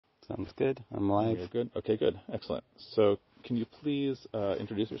Sounds good. I'm live. You're good? Okay, good. Excellent. So can you please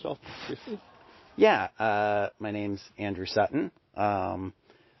introduce yourself briefly? Yeah, my name's Andrew Sutton.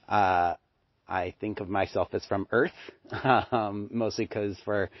 I think of myself as from Earth, mostly because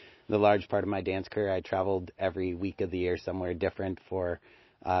for the large part of my dance career, I traveled every week of the year somewhere different for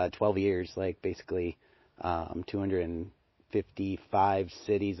 12 years, like basically 255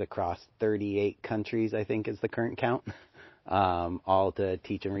 cities across 38 countries, I think is the current count, all to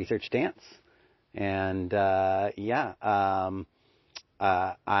teach and research dance. And I'm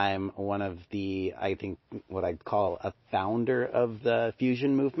one of the, I think, what I'd call a founder of the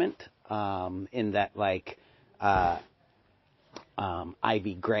fusion movement, in that, like,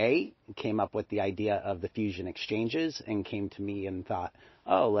 Ivy Gray came up with the idea of the fusion exchanges and came to me and thought,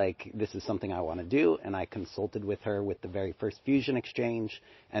 oh, like, this is something I want to do. And I consulted with her with the very first fusion exchange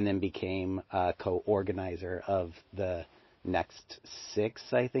and then became a co-organizer of the next 6,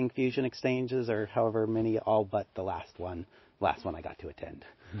 I think, fusion exchanges, or however many, all but the last one I got to attend.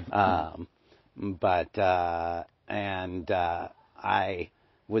 I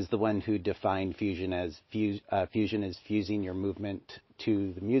was the one who defined fusion as fusion is fusing your movement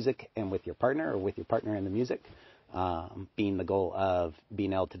to the music and with your partner, or with your partner and the music, being the goal of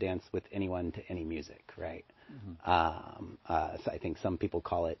being able to dance with anyone to any music, right? Mm-hmm. So I think some people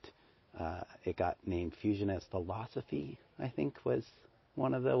call it, it got named fusion as philosophy, I think was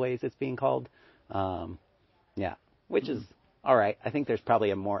one of the ways it's being called. Which is all right. I think there's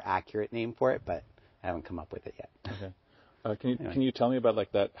probably a more accurate name for it, but I haven't come up with it yet. Okay. Can you tell me about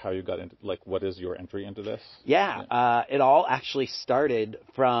like that, how you got into, like, what is your entry into this? Yeah. It all actually started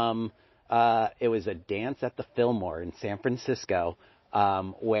from, it was a dance at the Fillmore in San Francisco,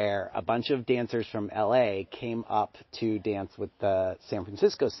 where a bunch of dancers from LA came up to dance with the San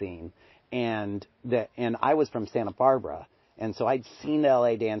Francisco scene. And I was from Santa Barbara. And so I'd seen the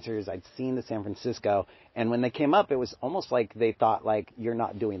LA dancers, I'd seen the San Francisco, and when they came up, it was almost like they thought, like, you're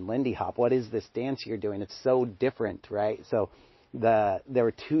not doing Lindy Hop. What is this dance you're doing? It's so different, right? So there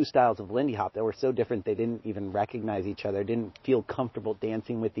were 2 styles of Lindy Hop that were so different they didn't even recognize each other, didn't feel comfortable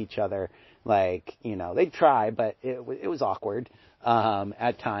dancing with each other. Like, you know, they'd try, but it was awkward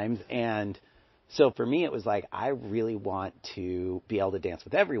at times. And so for me, it was like, I really want to be able to dance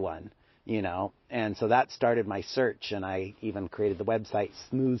with everyone. You know, and so that started my search, and I even created the website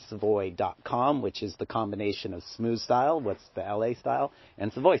smoothsavoy.com, which is the combination of smooth style, what's the LA style,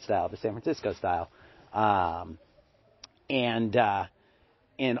 and Savoy style, the San Francisco style. And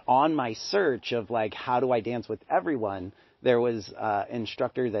on my search of, like, how do I dance with everyone, there was an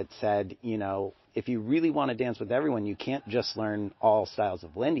instructor that said, you know, if you really want to dance with everyone, you can't just learn all styles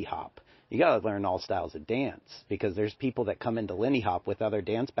of Lindy Hop. You got to learn all styles of dance, because there's people that come into Lindy Hop with other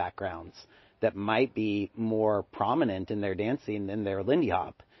dance backgrounds that might be more prominent in their dancing than their Lindy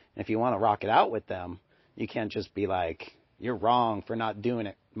Hop. And if you want to rock it out with them, you can't just be like, you're wrong for not doing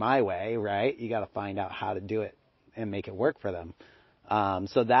it my way, right? You got to find out how to do it and make it work for them.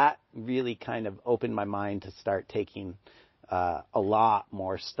 So that really kind of opened my mind to start taking a lot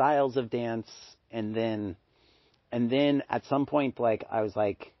more styles of dance. And then at some point, like, I was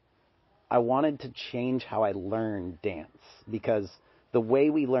like, I wanted to change how I learned dance, because the way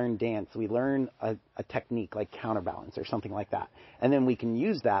we learn dance, we learn a technique like counterbalance or something like that. And then we can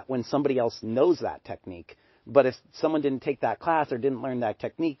use that when somebody else knows that technique. But if someone didn't take that class or didn't learn that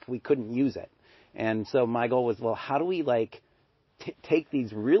technique, we couldn't use it. And so my goal was, well, how do we, like, take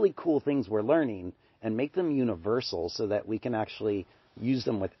these really cool things we're learning and make them universal so that we can actually use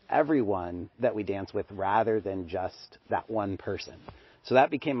them with everyone that we dance with rather than just that one person. So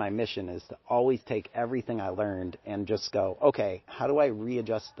that became my mission, is to always take everything I learned and just go, okay, how do I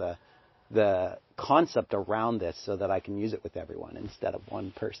readjust the concept around this so that I can use it with everyone instead of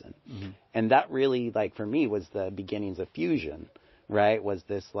one person? Mm-hmm. And that really, like, for me, was the beginnings of fusion, right? Was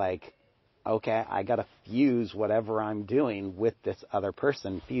this, like, okay, I got to fuse whatever I'm doing with this other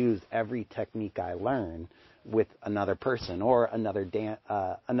person, fuse every technique I learn with another person or another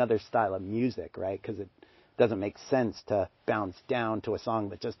style of music, right? Because it doesn't make sense to bounce down to a song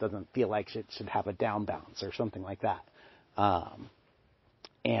that just doesn't feel like it should have a down bounce or something like that.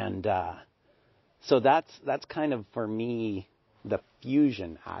 So that's kind of, for me, the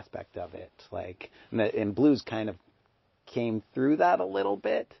fusion aspect of it. Like, and blues kind of came through that a little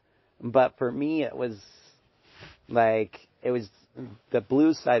bit, but for me, it was the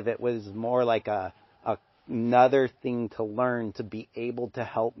blues side of it was more like another thing to learn to be able to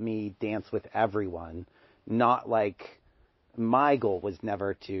help me dance with everyone. Not like, my goal was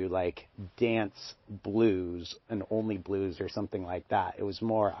never to, like, dance blues and only blues or something like that. It was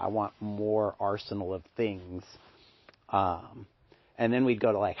more, I want more arsenal of things. And And then we'd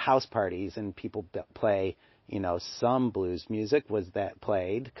go to like house parties and people play, some blues music was that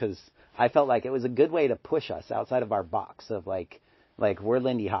played, because I felt like it was a good way to push us outside of our box of like we're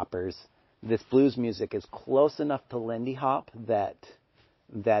Lindy Hoppers. This blues music is close enough to Lindy Hop that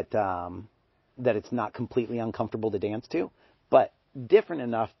it's not completely uncomfortable to dance to, but different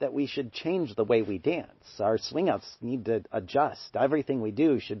enough that we should change the way we dance. Our swing outs need to adjust. Everything we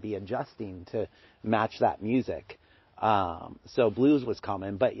do should be adjusting to match that music. So blues was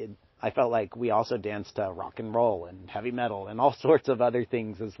common, but I felt like we also danced to rock and roll and heavy metal and all sorts of other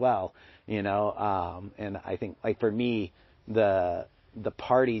things as well, and I think, like, for me, the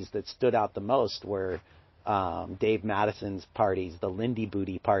parties that stood out the most were Dave Madison's parties, the Lindy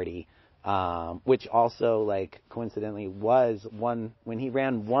Booty Party, which also, like, coincidentally was one, when he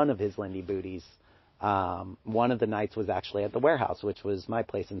ran one of his Lindy Booties, one of the nights was actually at the Warehouse, which was my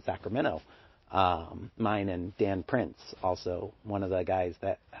place in Sacramento. Mine and Dan Prince, also one of the guys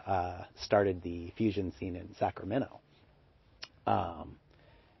that started the fusion scene in Sacramento. Yeah.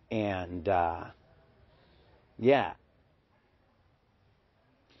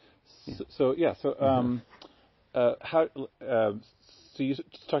 So you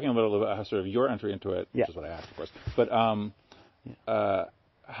talking about a little bit how sort of your entry into it, which is what I asked, of course. But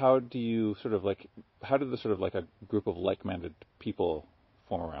how do you how did the sort of like a group of like-minded people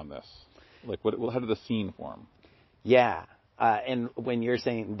form around this? Like, how did the scene form? Yeah. And when you're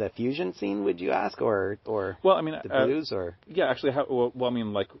saying the fusion scene, would you ask, or well, I mean, the blues, or actually, I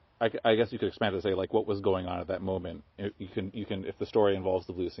mean, like, I guess you could expand to say, like, what was going on at that moment. You can if the story involves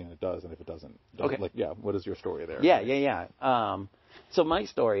the blues scene, it does, and if it doesn't, okay. Like, what is your story there? Yeah. So my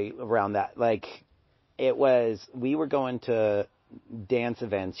story around that, like, it was, we were going to dance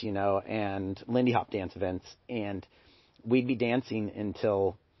events, and Lindy Hop dance events, and we'd be dancing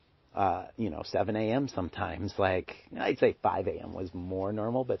until 7 a.m. sometimes. Like, I'd say 5 a.m. was more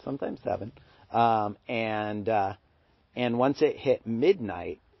normal, but sometimes 7. And once it hit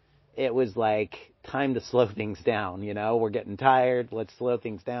midnight, it was like time to slow things down. We're getting tired. Let's slow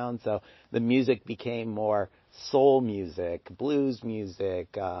things down. So the music became more soul music, blues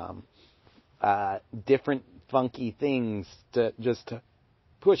music, different funky things to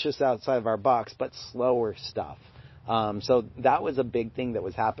push us outside of our box, but slower stuff. So that was a big thing that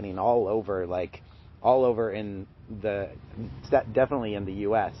was happening all over in definitely in the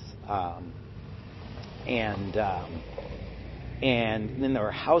U.S. And then there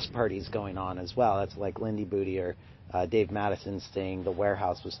were house parties going on as well. That's like Lindy Booty or Dave Madison's thing. The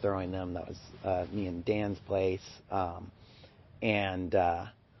Warehouse was throwing them. That was me and Dan's place. And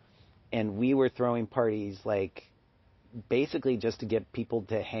we were throwing parties, like, basically just to get people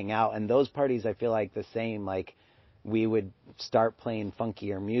to hang out. And those parties, I feel like the same, like, we would start playing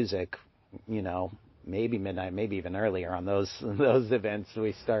funkier music, maybe midnight, maybe even earlier on those events.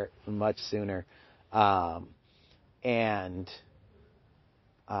 We start much sooner. I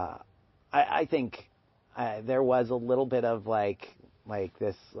think there was a little bit of like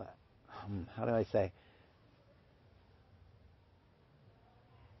this, how do I say?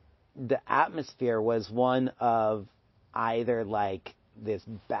 The atmosphere was one of either like this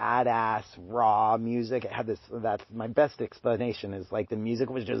badass raw music. It had this, that's my best explanation, is like the music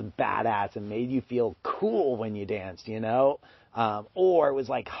was just badass and made you feel cool when you danced, or it was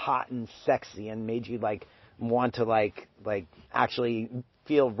like hot and sexy and made you like want to like actually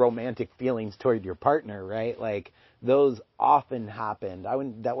feel romantic feelings toward your partner, right? Like, those often happened.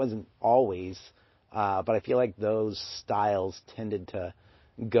 That wasn't always, but I feel like those styles tended to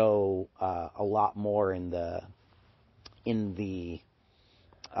go a lot more in the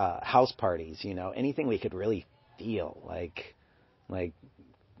house parties, anything we could really feel like,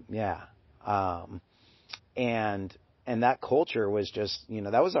 yeah. And that culture was just,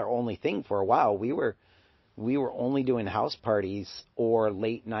 that was our only thing for a while. We were only doing house parties or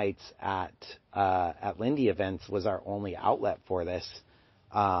late nights at Lindy events was our only outlet for this.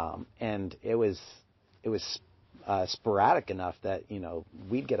 And it was sporadic enough that,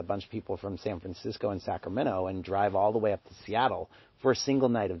 we'd get a bunch of people from San Francisco and Sacramento and drive all the way up to Seattle for a single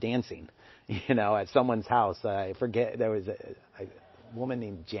night of dancing, at someone's house. I forget, there was a woman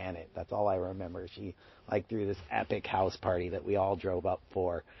named Janet. That's all I remember. She threw this epic house party that we all drove up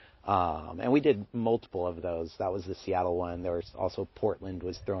for. And we did multiple of those. That was the Seattle one. There was also Portland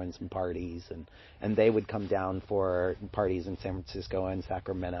was throwing some parties, and they would come down for parties in San Francisco and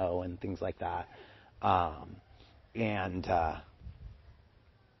Sacramento and things like that.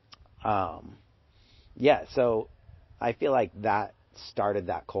 Yeah, so I feel like that started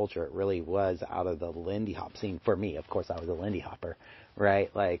that culture. It really was out of the Lindy Hop scene for me. Of course, I was a Lindy Hopper, right?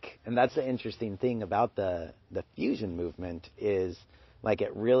 Like, and that's the interesting thing about the fusion movement is like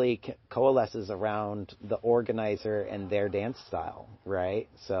it really coalesces around the organizer and their dance style, right?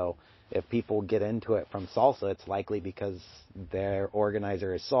 So if people get into it from salsa, it's likely because their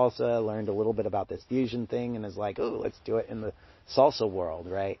organizer is salsa, learned a little bit about this fusion thing, and is like, oh, let's do it in the salsa world,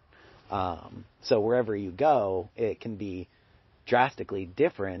 right? So wherever you go, it can be drastically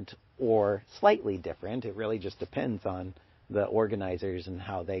different or slightly different. It really just depends on the organizers and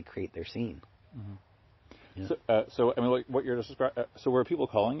how they create their scene. Mm-hmm. Yeah. So I mean, like what you're just describing. So were people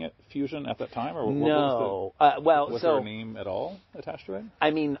calling it fusion at that time, or no? Was there a name at all attached to it?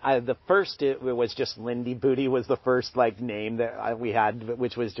 I mean, the first it was just Lindy Booty was the first like name that we had,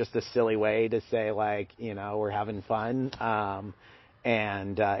 which was just a silly way to say like, you know, we're having fun,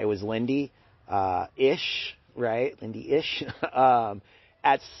 and it was Lindy ish, right? Lindy ish.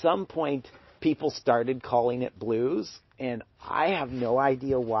 At some point, people started calling it blues, and I have no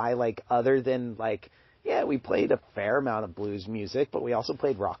idea why. Like other than like. Yeah, we played a fair amount of blues music, but we also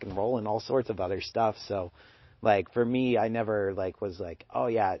played rock and roll and all sorts of other stuff. So, like, for me, I never, like, was like, oh,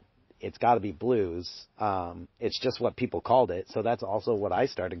 yeah, it's got to be blues. It's just what people called it. So that's also what I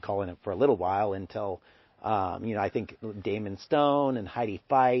started calling it for a little while until, you know, I think Damon Stone and Heidi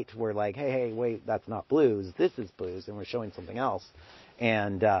Feit were like, hey, wait, that's not blues. This is blues, and we're showing something else.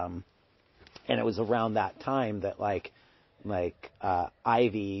 And it was around that time that, like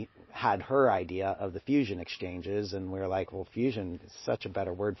Ivy had her idea of the fusion exchanges, and we were like, well, fusion is such a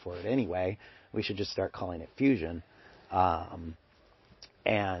better word for it anyway. We should just start calling it fusion. And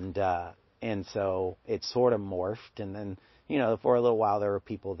so it sort of morphed. And then, you know, for a little while, there were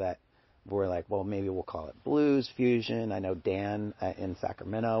people that were like, well, maybe we'll call it blues fusion. I know Dan in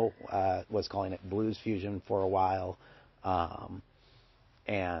Sacramento was calling it blues fusion for a while.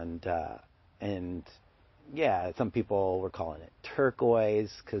 And yeah, some people were calling it turquoise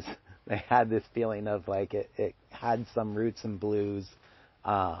because they had this feeling of like it had some roots in blues.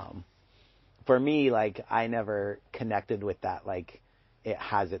 For me, like I never connected with that. Like it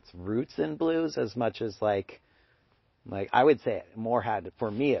has its roots in blues as much as like I would say it more had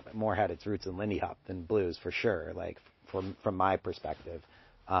its roots in Lindy Hop than blues for sure. Like from my perspective.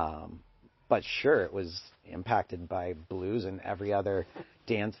 But sure, it was impacted by blues and every other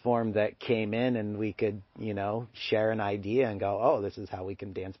dance form that came in, and we could, you know, share an idea and go, oh, this is how we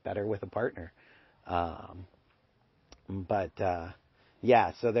can dance better with a partner.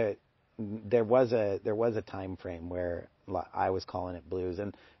 Yeah, so there was a time frame where I was calling it blues,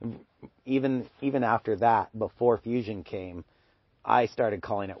 and even after that, before fusion came, I started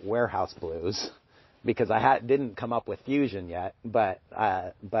calling it warehouse blues because I didn't come up with fusion yet, but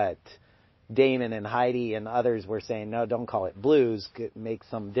Damon and Heidi and others were saying, no, don't call it blues. It makes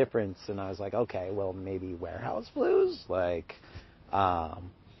some difference. And I was like, okay, well, maybe warehouse blues? Like,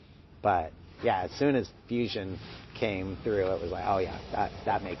 but yeah, as soon as fusion came through, it was like, oh yeah,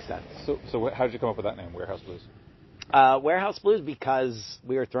 that makes sense. So how did you come up with that name, warehouse blues? Warehouse blues because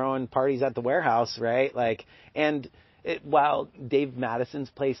we were throwing parties at the warehouse, right? Like, and while Dave Madison's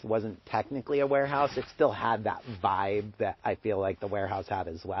place wasn't technically a warehouse, it still had that vibe that I feel like the warehouse had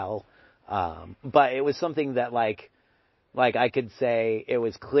as well. But it was something that like I could say it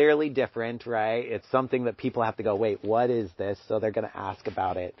was clearly different, right? It's something that people have to go, wait, what is this? So they're going to ask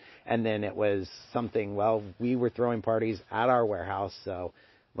about it. And then it was something, well, we were throwing parties at our warehouse. So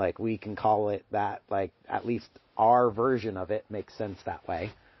like we can call it that, like at least our version of it makes sense that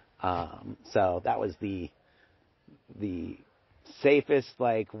way. So that was the safest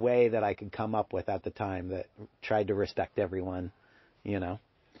like way that I could come up with at the time that tried to respect everyone, you know?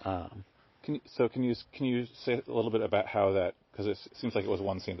 Can you say a little bit about how that, because it seems like it was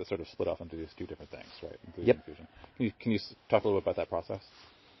one scene that sort of split off into these two different things, right? Yep. Fusion. Can you talk a little bit about that process?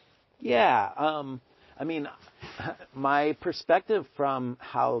 Yeah. I mean, my perspective from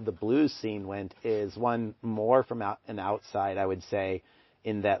how the blues scene went is one more from an outside, I would say,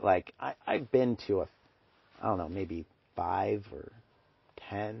 in that like I've been to I don't know, maybe 5 or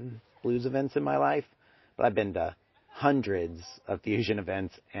 10 blues events in my life, but I've been to hundreds of fusion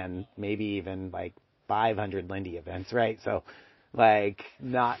events and maybe even like 500 Lindy events, right? So like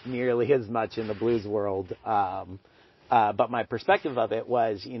not nearly as much in the blues world. But my perspective of it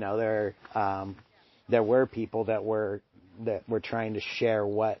was, you know, there were people that were trying to share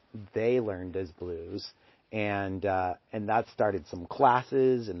what they learned as blues. And that started some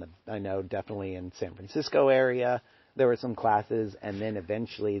classes, and I know definitely in San Francisco area, there were some classes, and then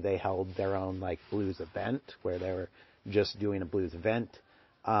eventually they held their own like blues event where they were just doing a blues event.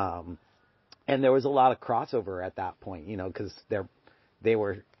 And there was a lot of crossover at that point, you know, because they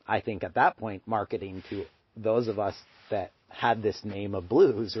were, I think at that point, marketing to those of us that had this name of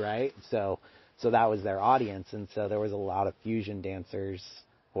blues, right? So that was their audience. And so there was a lot of fusion dancers,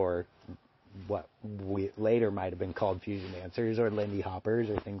 or what we later might have been called fusion dancers, or Lindy Hoppers,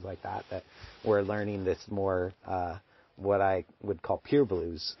 or things like that, that were learning this more, what I would call pure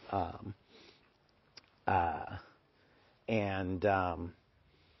blues. And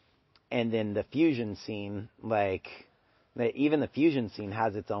then the fusion scene, even the fusion scene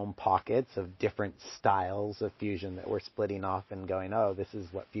has its own pockets of different styles of fusion that we're splitting off and going, oh, this is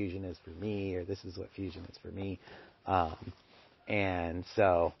what fusion is for me, or this is what fusion is for me. And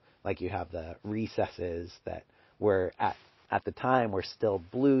so, you have the recesses that were at the time were still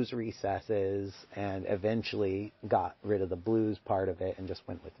blues recesses, and eventually got rid of the blues part of it and just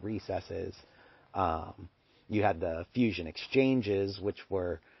went with recesses. You had the fusion exchanges, which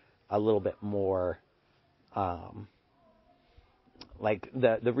were a little bit more, the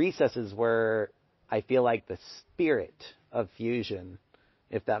recesses were, I feel like, the spirit of fusion,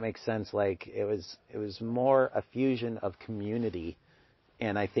 if that makes sense. It was more a fusion of community.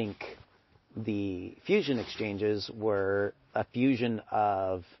 And I think the fusion exchanges were a fusion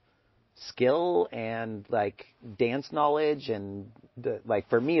of skill and dance knowledge, and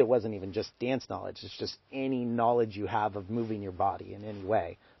for me it wasn't even just dance knowledge, it's just any knowledge you have of moving your body in any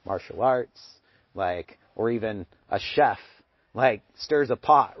way, martial arts, or even a chef stirs a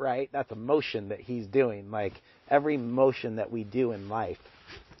pot, right? That's a motion that he's doing. Every motion that we do in life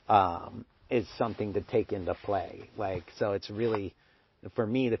is something to take into play. So it's really, for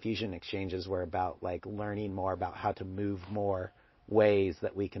me, the fusion exchanges were about learning more about how to move more ways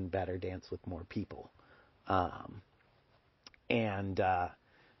that we can better dance with more people. And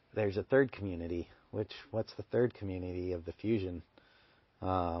there's a third community, what's the third community of the fusion?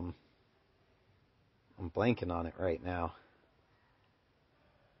 I'm blanking on it right now.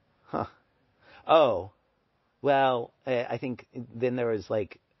 Huh. Oh, well, I think then there was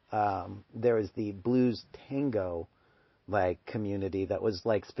there was the blues tango community that was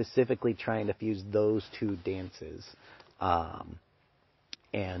specifically trying to fuse those two dances.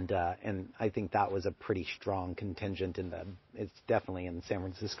 And I think that was a pretty strong contingent it's definitely in the San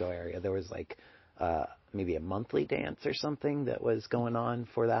Francisco area. There was maybe a monthly dance or something that was going on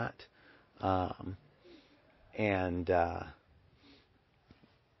for that.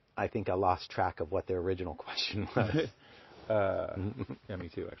 I think I lost track of what the original question was. Yeah, me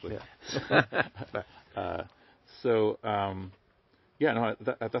too, actually. Yeah. That's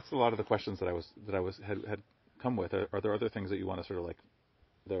a lot of the questions that I had come with. Are there other things that you want to sort of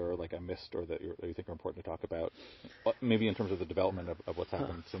that are I missed, or that you think are important to talk about, maybe in terms of the development of what's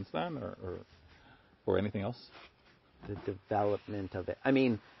happened since then, or anything else? The development of it. I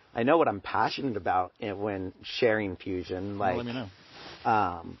mean, I know what I'm passionate about when sharing fusion. Let me know.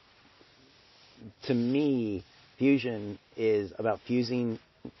 To me, fusion is about fusing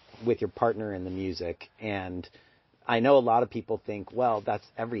with your partner in the music. And I know a lot of people think, well, that's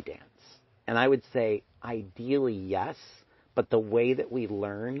every dance. And I would say, ideally, yes. But the way that we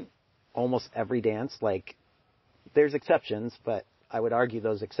learn almost every dance, there's exceptions, but I would argue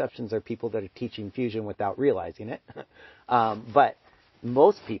those exceptions are people that are teaching fusion without realizing it. But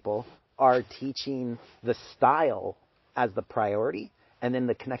most people are teaching the style as the priority, and then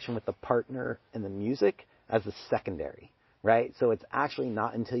the connection with the partner and the music as the secondary, right? So it's actually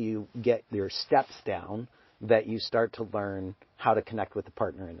not until you get your steps down that you start to learn how to connect with the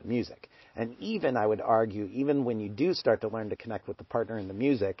partner in the music. And even, I would argue, even when you do start to learn to connect with the partner in the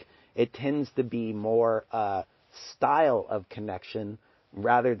music, it tends to be more a style of connection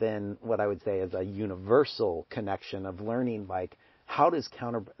rather than what I would say is a universal connection of learning, how does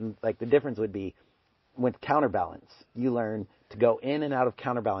the difference would be with counterbalance. You learn to go in and out of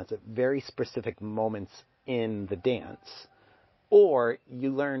counterbalance at very specific moments in the dance, or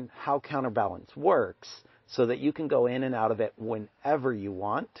you learn how counterbalance works so that you can go in and out of it whenever you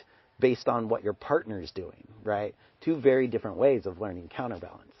want based on what your partner is doing, right? Two very different ways of learning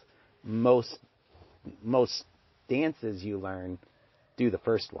counterbalance. Most dances you learn do the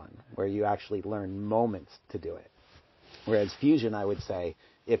first one, where you actually learn moments to do it. Whereas fusion, I would say,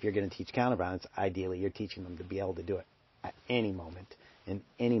 if you're going to teach counterbalance, ideally you're teaching them to be able to do it at any moment, in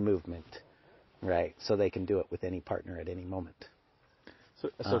any movement, right? So they can do it with any partner at any moment.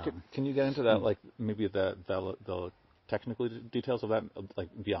 So can you get into that, maybe the technical details of that,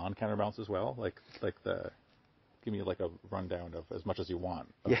 beyond counterbalance as well? Give me a rundown of as much as you want.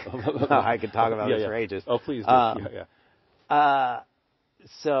 I could talk about this for ages. Oh, please do.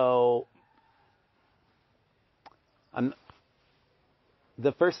 So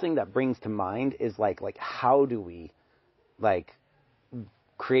the first thing that brings to mind is how do we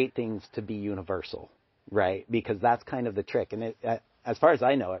create things to be universal, right? Because that's kind of the trick. And as far as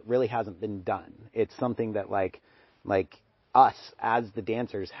I know, it really hasn't been done. It's something that like us as the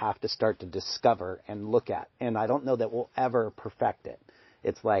dancers have to start to discover and look at. And I don't know that we'll ever perfect it.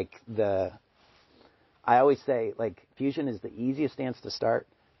 It's like I always say, like, fusion is the easiest dance to start,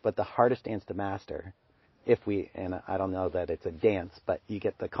 but the hardest dance to master. And I don't know that it's a dance, but you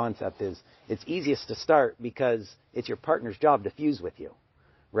get the concept is it's easiest to start because it's your partner's job to fuse with you,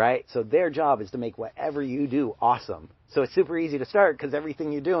 right? So their job is to make whatever you do awesome. So it's super easy to start because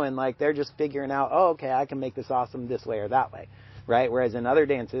everything you're doing, like, they're just figuring out, oh, okay, I can make this awesome this way or that way, right? Whereas in other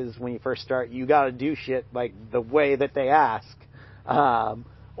dances, when you first start, you got to do shit like the way that they ask,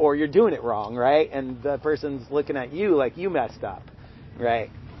 or you're doing it wrong, right? And the person's looking at you like you messed up, right?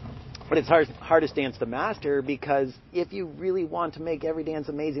 But it's hardest dance to master because if you really want to make every dance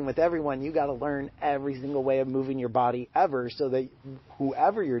amazing with everyone, you got to learn every single way of moving your body ever so that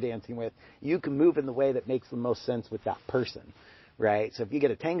whoever you're dancing with, you can move in the way that makes the most sense with that person, right? So if you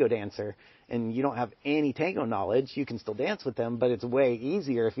get a tango dancer and you don't have any tango knowledge, you can still dance with them, but it's way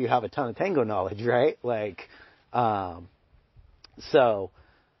easier if you have a ton of tango knowledge, right? Like, so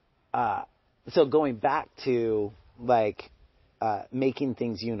going back to like, making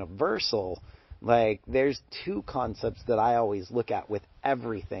things universal, like there's two concepts that I always look at with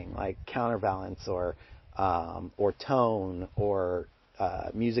everything, like counterbalance or tone or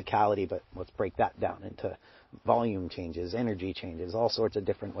musicality, but let's break that down into volume changes, energy changes, all sorts of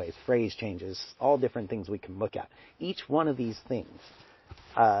different ways, phrase changes, all different things we can look at. Each one of these things,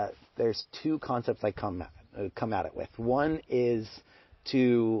 there's two concepts I come at it with. One is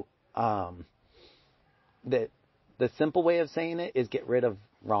to the simple way of saying it is get rid of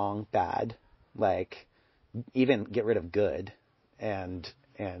wrong, bad, like even get rid of good, and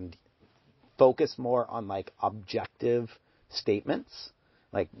focus more on like objective statements,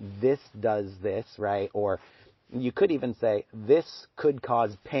 like this does this, right? Or you could even say this could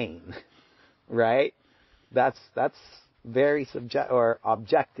cause pain, right? That's very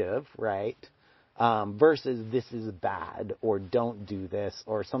objective, right? Versus this is bad or don't do this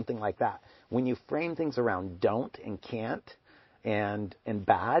or something like that. When you frame things around don't and can't and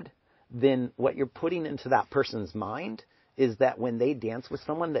bad, then what you're putting into that person's mind is that when they dance with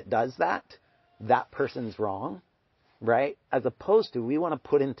someone that does that, that person's wrong, right? As opposed to we want to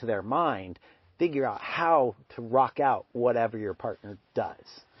put into their mind, figure out how to rock out whatever your partner does,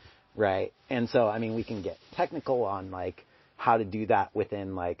 right? And so, I mean, we can get technical on like how to do that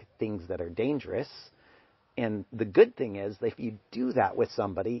within like things that are dangerous. And the good thing is that if you do that with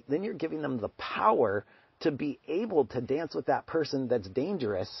somebody, then you're giving them the power to be able to dance with that person that's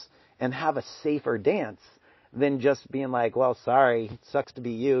dangerous and have a safer dance than just being like, well, sorry, sucks to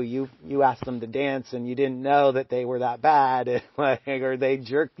be you. You asked them to dance and you didn't know that they were that bad, or they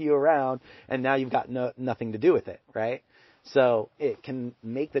jerked you around and now you've got nothing to do with it, right? So it can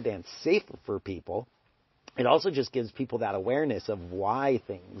make the dance safer for people. It also just gives people that awareness of why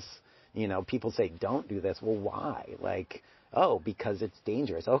things, people say, don't do this. Well, why? Like, oh, because it's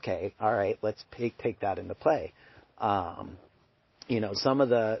dangerous. Okay, all right, let's take that into play. Some of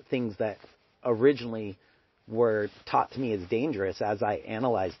the things that originally were taught to me as dangerous, as I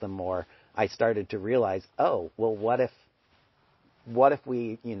analyzed them more, I started to realize, oh, well, what if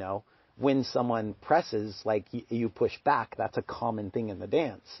we, when someone presses, like you push back, that's a common thing in the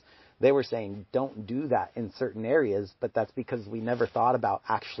dance. They were saying, don't do that in certain areas, but that's because we never thought about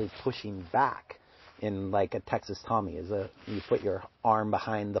actually pushing back. In like a Texas Tommy, you put your arm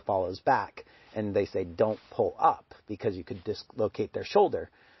behind the follow's back, and they say, don't pull up, because you could dislocate their shoulder.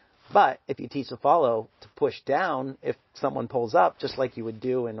 But if you teach the follow to push down, if someone pulls up, just like you would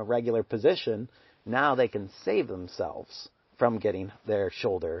do in a regular position, now they can save themselves from getting their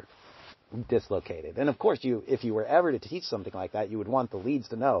shoulder dislocated. And of course, if you were ever to teach something like that, you would want the leads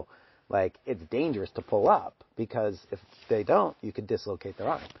to know, like, it's dangerous to pull up, because if they don't, you could dislocate their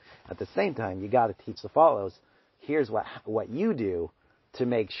arm. At the same time, you got to teach the follows. Here's what you do to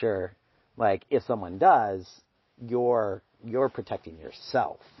make sure, like, if someone does, you're protecting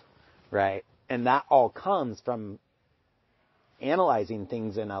yourself, right? And that all comes from analyzing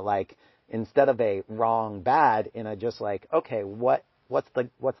things in a, like, instead of a wrong, bad, in a just like, okay, what's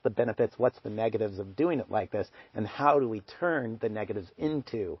the benefits, what's the negatives of doing it like this, and how do we turn the negatives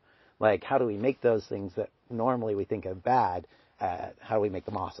into, like, how do we make those things that normally we think of bad, how do we make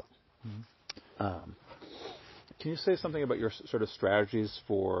them awesome? Mm-hmm. Can you say something about your sort of strategies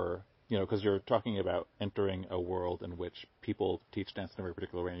for, because you're talking about entering a world in which people teach dance in a very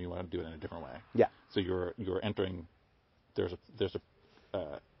particular way and you want to do it in a different way. Yeah. So you're entering, you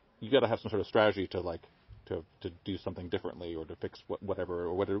got to have some sort of strategy to to do something differently or to fix whatever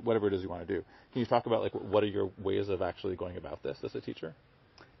it is you want to do. Can you talk about like what are your ways of actually going about this as a teacher?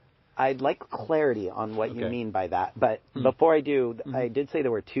 I'd like clarity on what you mean by that, but before I do, I did say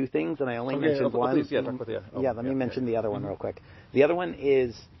there were two things, and I only mentioned one. Please, talk about the let me mention the other one real quick. The other one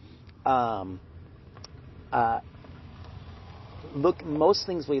is, look, most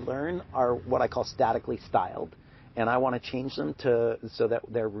things we learn are what I call statically styled, and I want to change them so that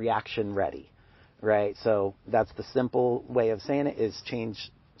they're reaction ready, right? So that's the simple way of saying it, is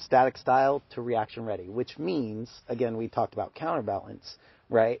change static style to reaction ready, which means, again, we talked about counterbalance,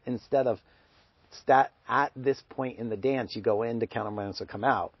 right? Instead of at this point in the dance, you go into counterbalance or come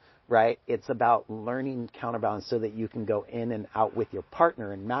out, right? It's about learning counterbalance so that you can go in and out with your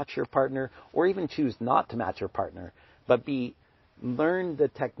partner and match your partner, or even choose not to match your partner, but learn the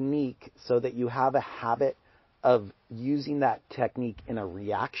technique so that you have a habit of using that technique in a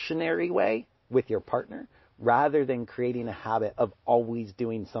reactionary way with your partner, rather than creating a habit of always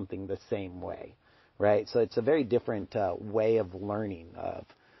doing something the same way, right? So it's a very different way of learning, of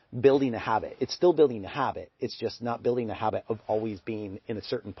building a habit. It's still building a habit. It's just not building a habit of always being in a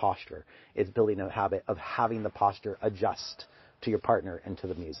certain posture. It's building a habit of having the posture adjust to your partner and to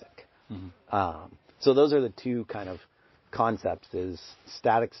the music. So those are the two kind of concepts, is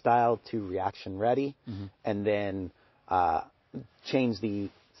static style to reaction ready, and then change the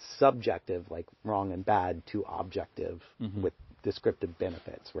subjective, like wrong and bad, to objective with descriptive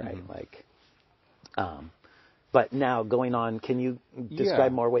benefits, right? But now going on, can you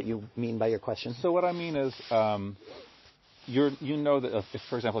describe more what you mean by your question? So what I mean is, you know that if,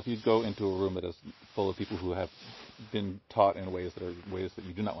 for example, if you go into a room that is full of people who have been taught in ways that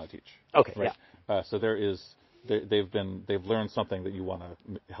you do not want to teach. Okay. Right? Yeah. So they've learned something that you want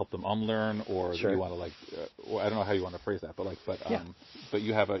to help them unlearn, or that you want to I don't know how you want to phrase that, but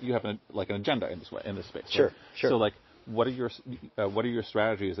you have an agenda in this space. Sure. Right? Sure. So like, what are your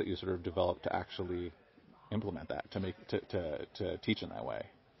strategies that you sort of develop to actually implement that, to teach in that way?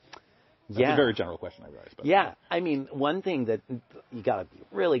 That's a very general question, I realize. But. Yeah, I mean, one thing that you got to be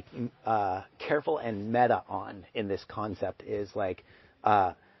really careful and meta on in this concept is like,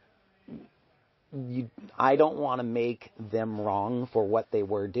 I don't want to make them wrong for what they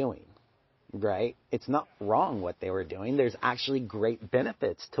were doing, right? It's not wrong what they were doing. There's actually great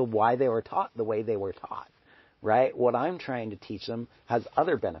benefits to why they were taught the way they were taught, right? What I'm trying to teach them has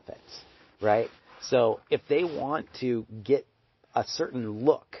other benefits, right? So if they want to get a certain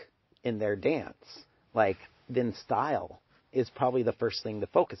look in their dance, then style is probably the first thing to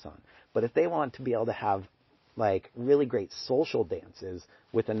focus on. But if they want to be able to have really great social dances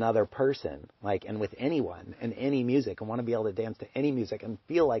with another person, and with anyone and any music, and want to be able to dance to any music and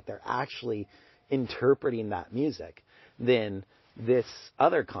feel like they're actually interpreting that music, then this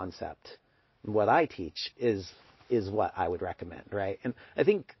other concept, what I teach, is what I would recommend, right? And I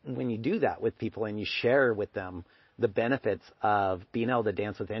think when you do that with people and you share with them the benefits of being able to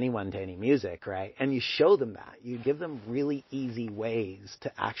dance with anyone to any music, right? And you show them that. You give them really easy ways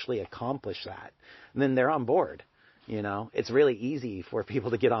to actually accomplish that. And then they're on board, It's really easy for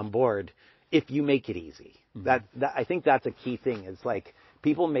people to get on board if you make it easy. That I think that's a key thing. Is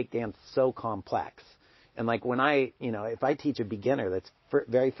people make dance so complex. And when if I teach a beginner that's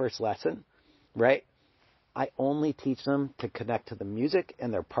very first lesson, right? I only teach them to connect to the music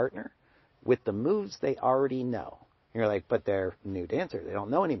and their partner with the moves they already know. You're like, but they're new dancers. They don't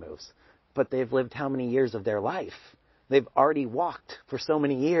know any moves. But they've lived how many years of their life? They've already walked for so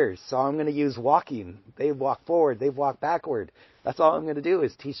many years. So I'm going to use walking. They've walked forward. They've walked backward. That's all I'm going to do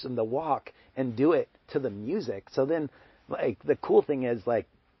is teach them to walk and do it to the music. So then, the cool thing is,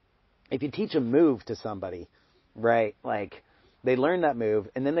 if you teach a move to somebody, right, they learn that move,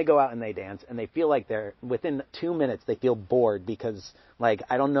 and then they go out and they dance, and they feel like within 2 minutes, they feel bored because, I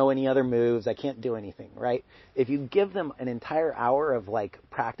don't know any other moves, I can't do anything, right? If you give them an entire hour of,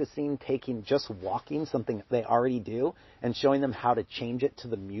 practicing, just walking, something they already do, and showing them how to change it to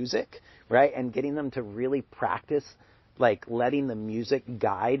the music, right? And getting them to really practice, letting the music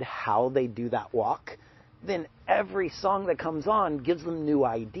guide how they do that walk, then every song that comes on gives them new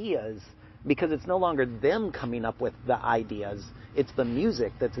ideas, because it's no longer them coming up with the ideas, it's the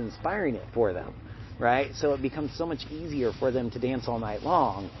music that's inspiring it for them, right? So it becomes so much easier for them to dance all night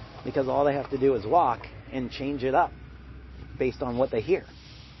long, because all they have to do is walk and change it up based on what they hear.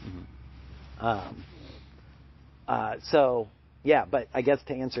 But I guess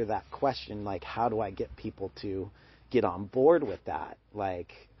to answer that question, how do I get people to get on board with that?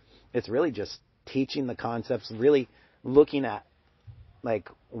 It's really just teaching the concepts, really looking at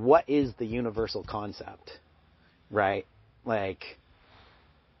what is the universal concept, right?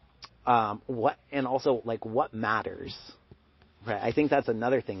 and also like what matters, right? I think that's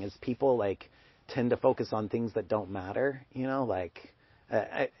another thing is people like tend to focus on things that don't matter, like,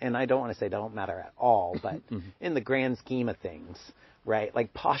 and I don't want to say don't matter at all, but in the grand scheme of things, right?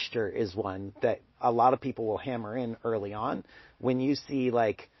 Like posture is one that a lot of people will hammer in early on. When you see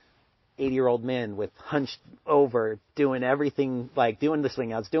like 80-year-old men with hunched over doing everything, like doing the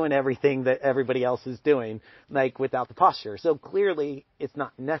swing outs, doing everything that everybody else is doing, like without the posture. So clearly it's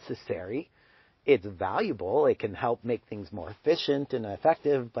not necessary. It's valuable. It can help make things more efficient and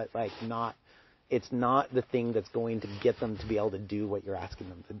effective, but like it's not the thing that's going to get them to be able to do what you're asking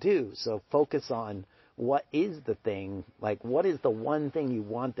them to do. So focus on what is the thing, like what is the one thing you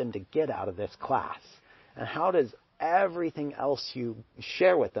want them to get out of this class? And how does everything else you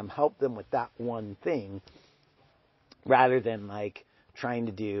share with them help them with that one thing, rather than like trying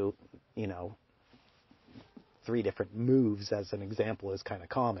to do, 3 different moves as an example is kind of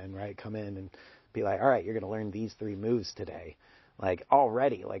common, right? Come in and be like, all right, you're going to learn these 3 moves today. Like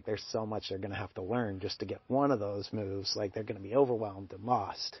already, like there's so much they're going to have to learn just to get one of those moves. Like they're going to be overwhelmed and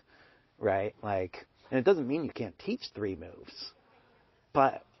lost, right? Like, and it doesn't mean you can't teach 3 moves,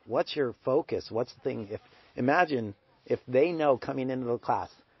 but what's your focus? What's the thing? Imagine if they know coming into the class,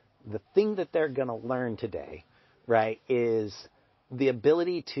 the thing that they're going to learn today, right, is the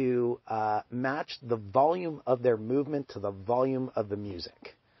ability to match the volume of their movement to the volume of the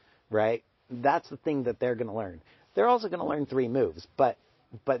music, right? That's the thing that they're going to learn. They're also going to learn 3 moves, but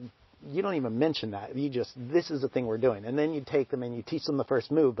you don't even mention that. This is the thing we're doing. And then you take them and you teach them the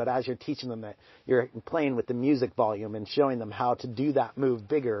first move, but as you're teaching them that, you're playing with the music volume and showing them how to do that move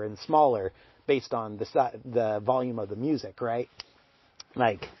bigger and smaller based on the volume of the music, right?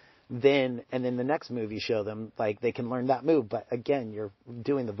 Like, and then the next move you show them, like they can learn that move, but again, you're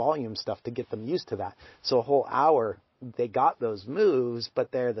doing the volume stuff to get them used to that. So a whole hour, they got those moves,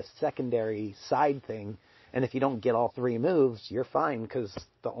 but they're the secondary side thing. And if you don't get all 3 moves, you're fine, because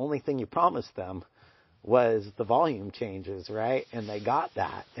the only thing you promised them was the volume changes, right? And they got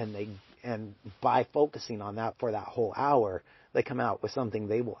that, and by focusing on that for that whole hour, they come out with something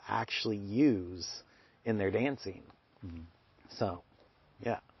they will actually use in their dancing. Mm-hmm. So,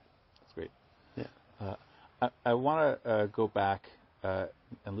 yeah. That's great. Yeah. I want to go back and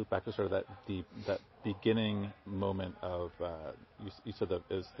loop back to sort of that beginning moment of you said that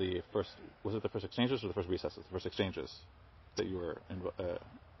is the first, was it the first exchanges or the first recesses? The first exchanges that you were in,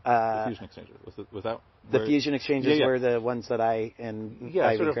 the fusion exchanges. Was that the fusion exchanges were the ones that I and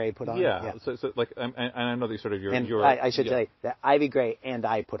Ivy Gray put on? Yeah. So like, and I know that sort of your I should say that Ivy Gray and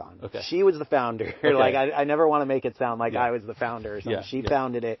I put on. Okay. She was the founder. Okay. Like I never want to make it sound like I was the founder or something. Yeah. She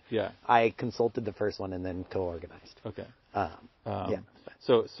founded it. Yeah. I consulted the first one and then co-organized. Okay. Yeah.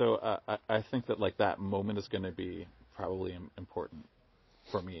 So I think that like that moment is going to be probably important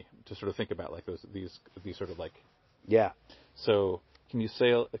for me to sort of think about, like these sort of like. Yeah. So can you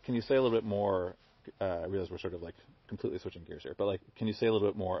say a little bit more? I realize we're sort of like completely switching gears here, but like, can you say a little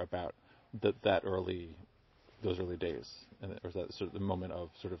bit more about those early days, and or that sort of the moment of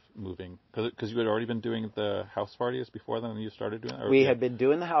sort of moving? Because you had already been doing the house parties before then, and you started doing that. We had been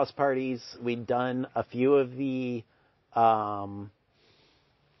doing the house parties. We'd done a few of the.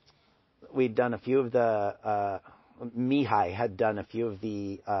 Mihai had done a few of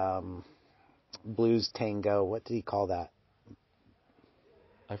the blues tango. What did he call that?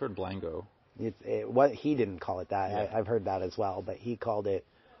 I've heard blango. What he didn't call it that. Yeah. I've heard that as well, but he called it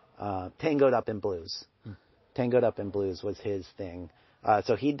Tangoed Up in Blues. Tangoed Up in Blues was his thing.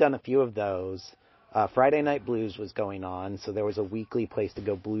 So he'd done a few of those. Friday Night Blues was going on, so there was a weekly place to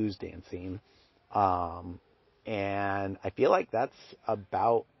go blues dancing. And I feel like that's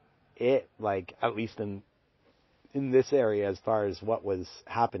about it, like at least in this area as far as what was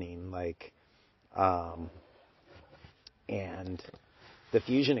happening, like and the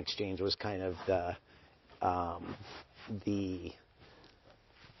fusion exchange was kind of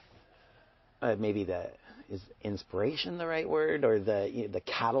is inspiration the right word, or the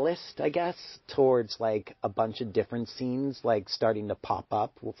catalyst, I guess, towards like a bunch of different scenes like starting to pop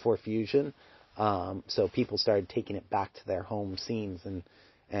up for fusion. So people started taking it back to their home scenes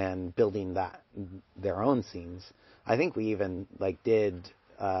and building their own scenes. I think we even like did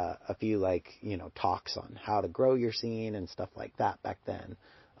a few like talks on how to grow your scene and stuff like that back then.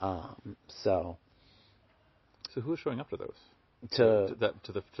 So who was showing up to those? To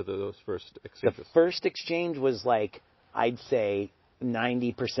those first exchanges. The first exchange was like, I'd say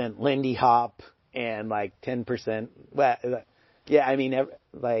 90% Lindy Hop and like 10%. Well, yeah, I mean,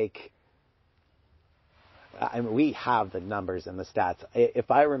 we have the numbers and the stats.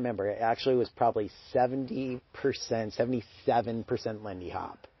 If I remember, it actually was probably 70%, 77% Lindy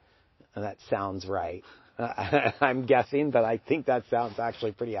Hop, that sounds right. I'm guessing, but I think that sounds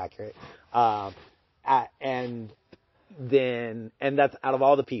actually pretty accurate. And that's out of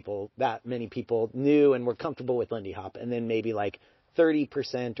all the people, that many people knew and were comfortable with Lindy Hop. And then maybe like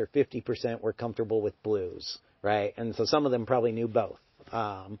 30% or 50% were comfortable with blues, right? And so some of them probably knew both.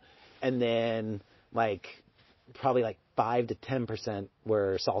 And then like probably like 5 to 10%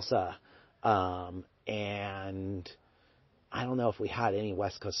 were salsa. And I don't know if we had any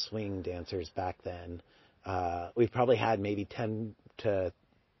West Coast swing dancers back then. We probably had maybe 10 to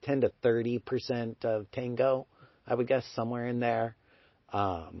 30% of tango, I would guess, somewhere in there.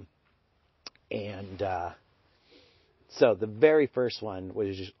 So the very first one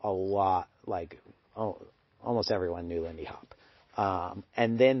was just a lot, like almost everyone knew Lindy Hop.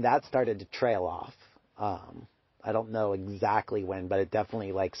 And then that started to trail off. I don't know exactly when, but it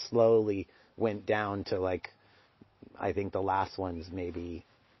definitely like slowly went down to like, I think the last one's maybe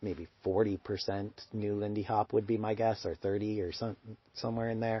 40% new Lindy Hop would be my guess, or 30 or somewhere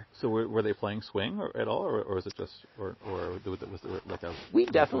in there. So were they playing swing at all, or was it just, or was it like a we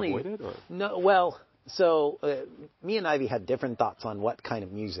definitely avoided, or? No. Well, so me and Ivy had different thoughts on what kind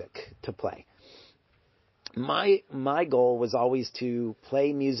of music to play. My goal was always to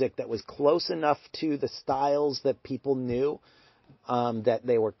play music that was close enough to the styles that people knew, that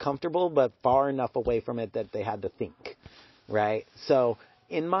they were comfortable, but far enough away from it that they had to think, right? So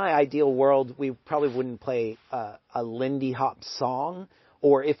in my ideal world, we probably wouldn't play a Lindy Hop song,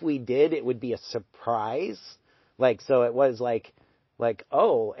 or if we did, it would be a surprise. Like, so it was like,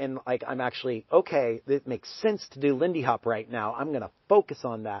 oh, and like, I'm actually, okay, it makes sense to do Lindy Hop right now. I'm going to focus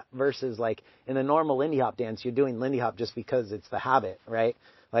on that, versus like in a normal Lindy Hop dance, you're doing Lindy Hop just because it's the habit, right?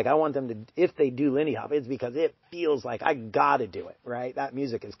 Like, I want them to, if they do Lindy Hop, it's because it feels like I got to do it, right? That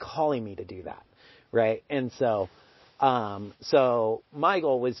music is calling me to do that, right? And so my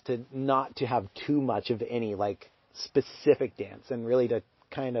goal was to not to have too much of any like specific dance, and really to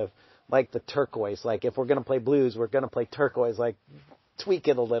kind of like the turquoise. Like, if we're going to play blues, we're going to play turquoise, like tweak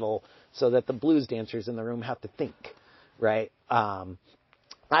it a little so that the blues dancers in the room have to think, right?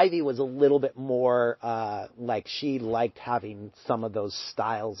 Ivy was a little bit more like, she liked having some of those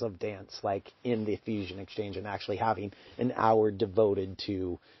styles of dance, like in the Fusion Exchange, and actually having an hour devoted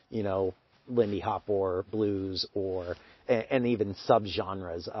to, Lindy Hop or blues, or and even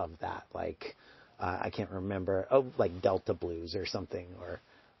subgenres of that, like I can't remember, like Delta blues or something, or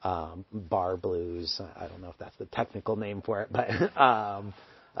bar blues. I don't know if that's the technical name for it, but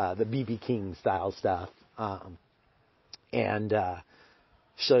the B.B. King style stuff,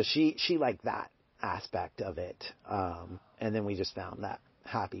 so she liked that aspect of it, and then we just found that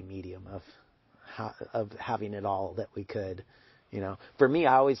happy medium of having it all that we could. For me,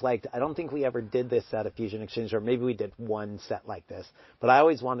 I always liked, I don't think we ever did this at a Fusion Exchange, or maybe we did one set like this, but I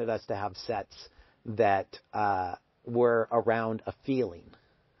always wanted us to have sets that were around a feeling,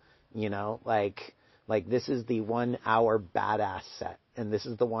 like this is the 1 hour badass set, and this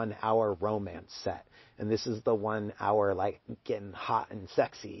is the 1 hour romance set, and this is the 1 hour like getting hot and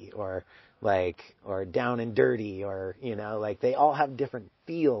sexy, or down and dirty, or, like they all have different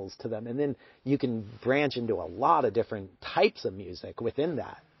feels to them. And then you can branch into a lot of different types of music within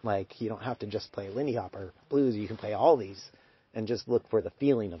that. Like, you don't have to just play Lindy Hop or blues. You can play all these and just look for the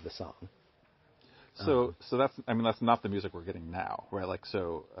feeling of the song. So that's not the music we're getting now, right? Like,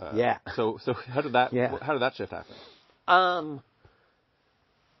 so, yeah. So how did that shift happen?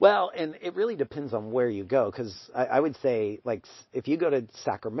 Well, and it really depends on where you go, because I would say, like, if you go to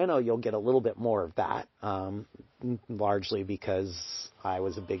Sacramento, you'll get a little bit more of that, largely because I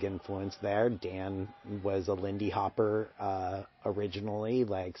was a big influence there. Dan was a Lindy Hopper originally,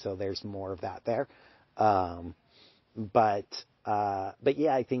 like, so there's more of that there. But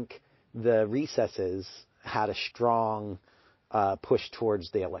yeah, I think the Recesses had a strong push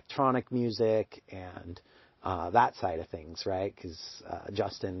towards the electronic music and that side of things, right? Because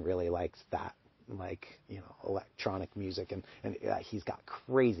Justin really likes that, like, electronic music, and he's got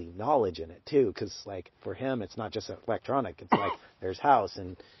crazy knowledge in it too. Because like for him, it's not just electronic; it's like there's house,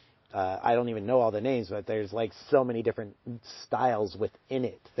 and I don't even know all the names, but there's like so many different styles within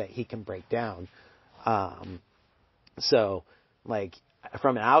it that he can break down. So like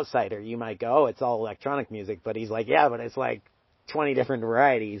from an outsider, you might go, "Oh, it's all electronic music," but he's like, "Yeah, but it's like 20 different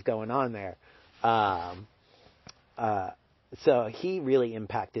varieties going on there." So he really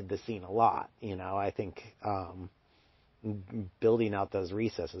impacted the scene a lot, I think, building out those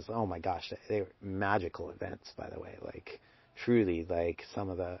Recesses. Oh my gosh, they were magical events, by the way, like truly, like some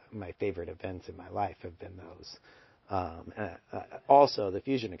of my favorite events in my life have been those. Also the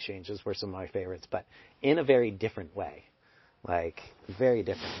Fusion Exchanges were some of my favorites, but in a very different way, like very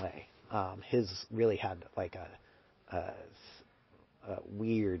different way. his really had like a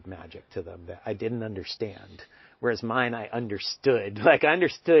weird magic to them that I didn't understand. Whereas mine, I understood. Like, I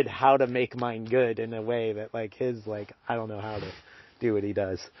understood how to make mine good in a way that, like, his, like, I don't know how to do what he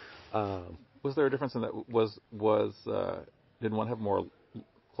does. Was there a difference in that? Did one have more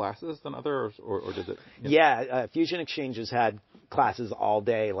classes than others, or did it? Yeah, Fusion Exchanges had classes all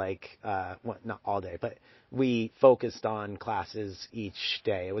day, like, well, not all day, but we focused on classes each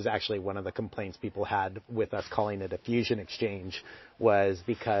day. It was actually one of the complaints people had with us calling it a Fusion Exchange, was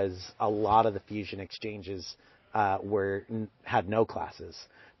because a lot of the Fusion Exchanges had no classes.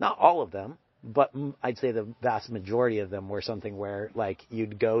 Not all of them, but I'd say the vast majority of them were something where, like,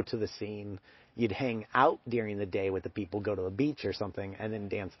 you'd go to the scene, you'd hang out during the day with the people, go to the beach or something, and then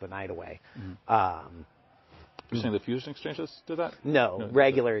dance the night away. Mm-hmm. You're saying the Fusion Exchanges did that? No,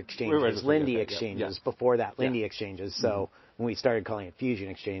 regular exchanges, Lindy exchanges. Yeah. Before that, Lindy exchanges. So when we started calling it Fusion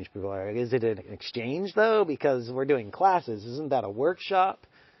Exchange, people were like, is it an exchange, though? Because we're doing classes. Isn't that a workshop?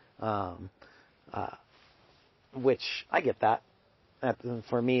 Which I get that.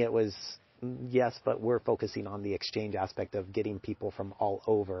 For me, it was yes, but we're focusing on the exchange aspect of getting people from all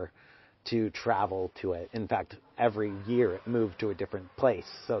over to travel to it. In fact, every year it moved to a different place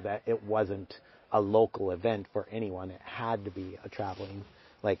so that it wasn't a local event for anyone. It had to be a traveling,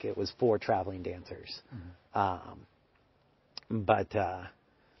 like it was for traveling dancers. Yeah,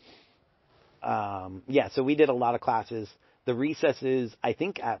 so we did a lot of classes. The recesses, I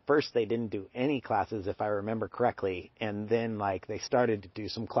think at first they didn't do any classes, if I remember correctly, and then like they started to do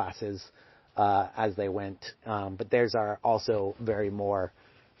some classes as they went. But theirs are also very more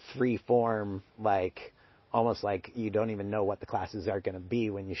free form, like almost like you don't even know what the classes are going to be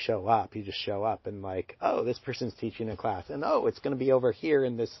when you show up. You just show up and like, oh, this person's teaching a class, and oh, it's going to be over here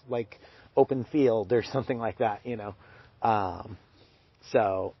in this like open field or something like that, you know.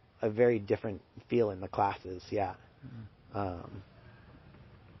 So a very different feel in the classes, yeah.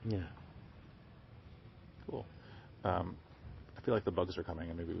 Yeah. Cool. I feel like the bugs are coming,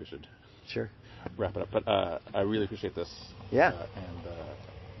 and maybe we should wrap it up. But I really appreciate this. Yeah.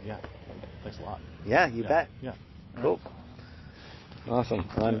 Yeah, thanks a lot. Yeah, you bet. Yeah. Cool. Awesome.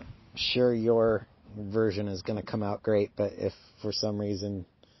 I'm sure your version is going to come out great, but if for some reason